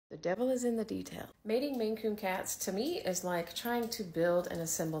The devil is in the detail. Mating Maine Coon cats to me is like trying to build and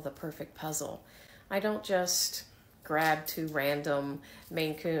assemble the perfect puzzle. I don't just grab two random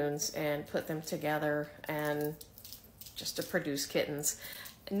Maine Coons and put them together and just to produce kittens.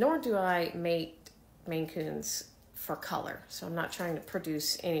 Nor do I mate Maine Coons for color. So I'm not trying to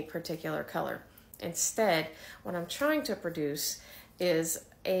produce any particular color. Instead, what I'm trying to produce is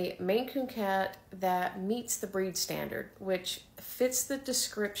a Maine Coon cat that meets the breed standard, which fits the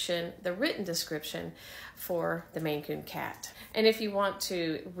description, the written description for the Maine Coon cat. And if you want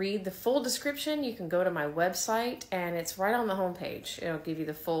to read the full description, you can go to my website and it's right on the homepage. It'll give you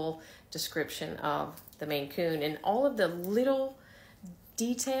the full description of the Maine Coon and all of the little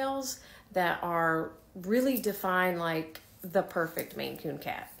details that are really define like the perfect Maine Coon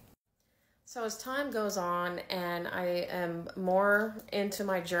cat. So as time goes on and I am more into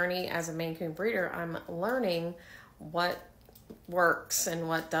my journey as a Maine Coon breeder, I'm learning what works and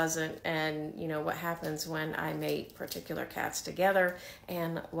what doesn't, and what happens when I mate particular cats together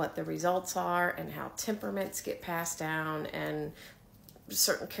and what the results are and how temperaments get passed down and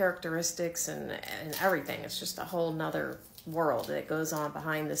certain characteristics and everything. It's just a whole nother world that goes on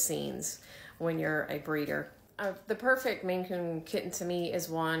behind the scenes when you're a breeder. The perfect Maine Coon kitten to me is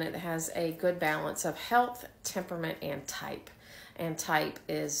one that has a good balance of health, temperament, and type. And type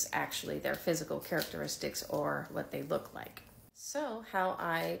is actually their physical characteristics or what they look like. So how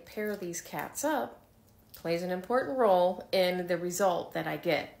I pair these cats up plays an important role in the result that I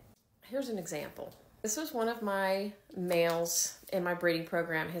get. Here's an example. This was one of my males in my breeding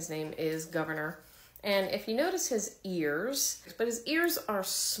program. His name is Governor. And if you notice his ears, but his ears are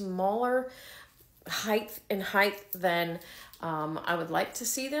smaller height than I would like to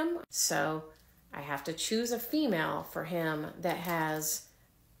see them. So I have to choose a female for him that has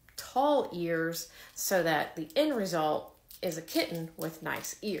tall ears so that the end result is a kitten with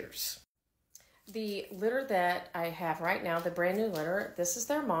nice ears. The litter that I have right now, the brand new litter, this is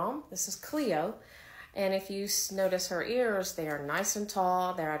their mom. This is Cleo. And if you notice her ears, they are nice and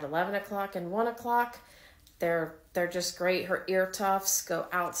tall. They're at 11 o'clock and 1 o'clock. They're just great. Her ear tufts go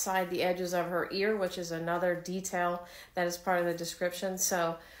outside the edges of her ear, which is another detail that is part of the description.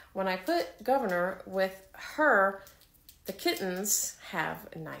 So when I put Governor with her, the kittens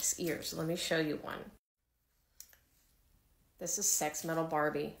have nice ears. Let me show you one. This is Sex Metal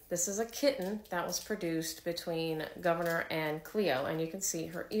Barbie. This is a kitten that was produced between Governor and Cleo. And you can see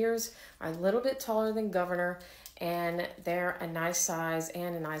her ears are a little bit taller than Governor, and they're a nice size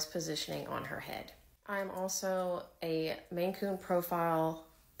and a nice positioning on her head. I'm also a Maine Coon profile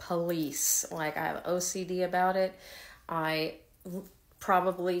police. Like, I have OCD about it. I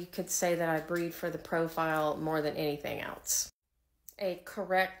probably could say that I breed for the profile more than anything else. A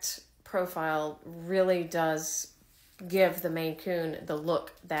correct profile really does give the Maine Coon the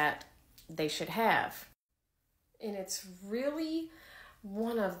look that they should have. And it's really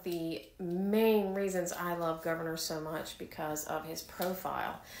one of the main reasons I love Governor so much, because of his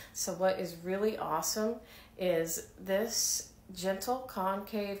profile. So what is really awesome is this gentle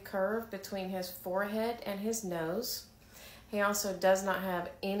concave curve between his forehead and his nose. He also does not have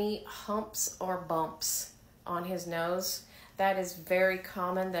any humps or bumps on his nose. That is very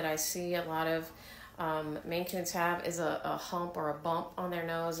common that I see a lot of Maine Coons have, is a hump or a bump on their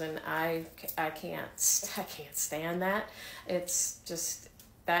nose, and I can't stand that. It's just,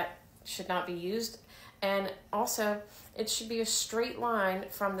 that should not be used. And also, it should be a straight line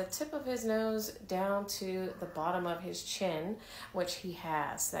from the tip of his nose down to the bottom of his chin, which he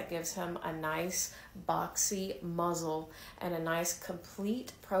has. That gives him a nice boxy muzzle and a nice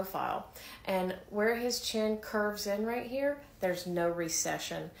complete profile. And where his chin curves in right here, there's no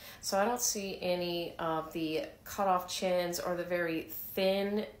recession. So I don't see any of the cut off chins or the very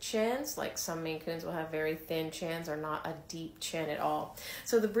thin chins, like some Maine Coons will have very thin chins or not a deep chin at all.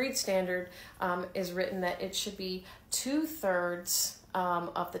 So the breed standard is written that it should be 2/3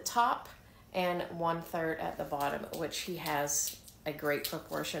 of the top and 1/3 at the bottom, which he has a great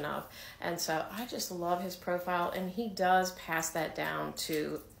proportion of. And so I just love his profile, and he does pass that down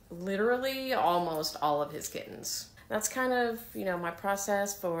to literally almost all of his kittens. That's kind of, my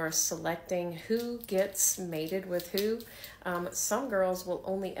process for selecting who gets mated with who. Some girls will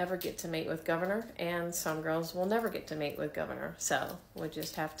only ever get to mate with Governor, and some girls will never get to mate with Governor. So we'll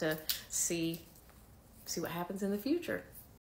just have to see what happens in the future.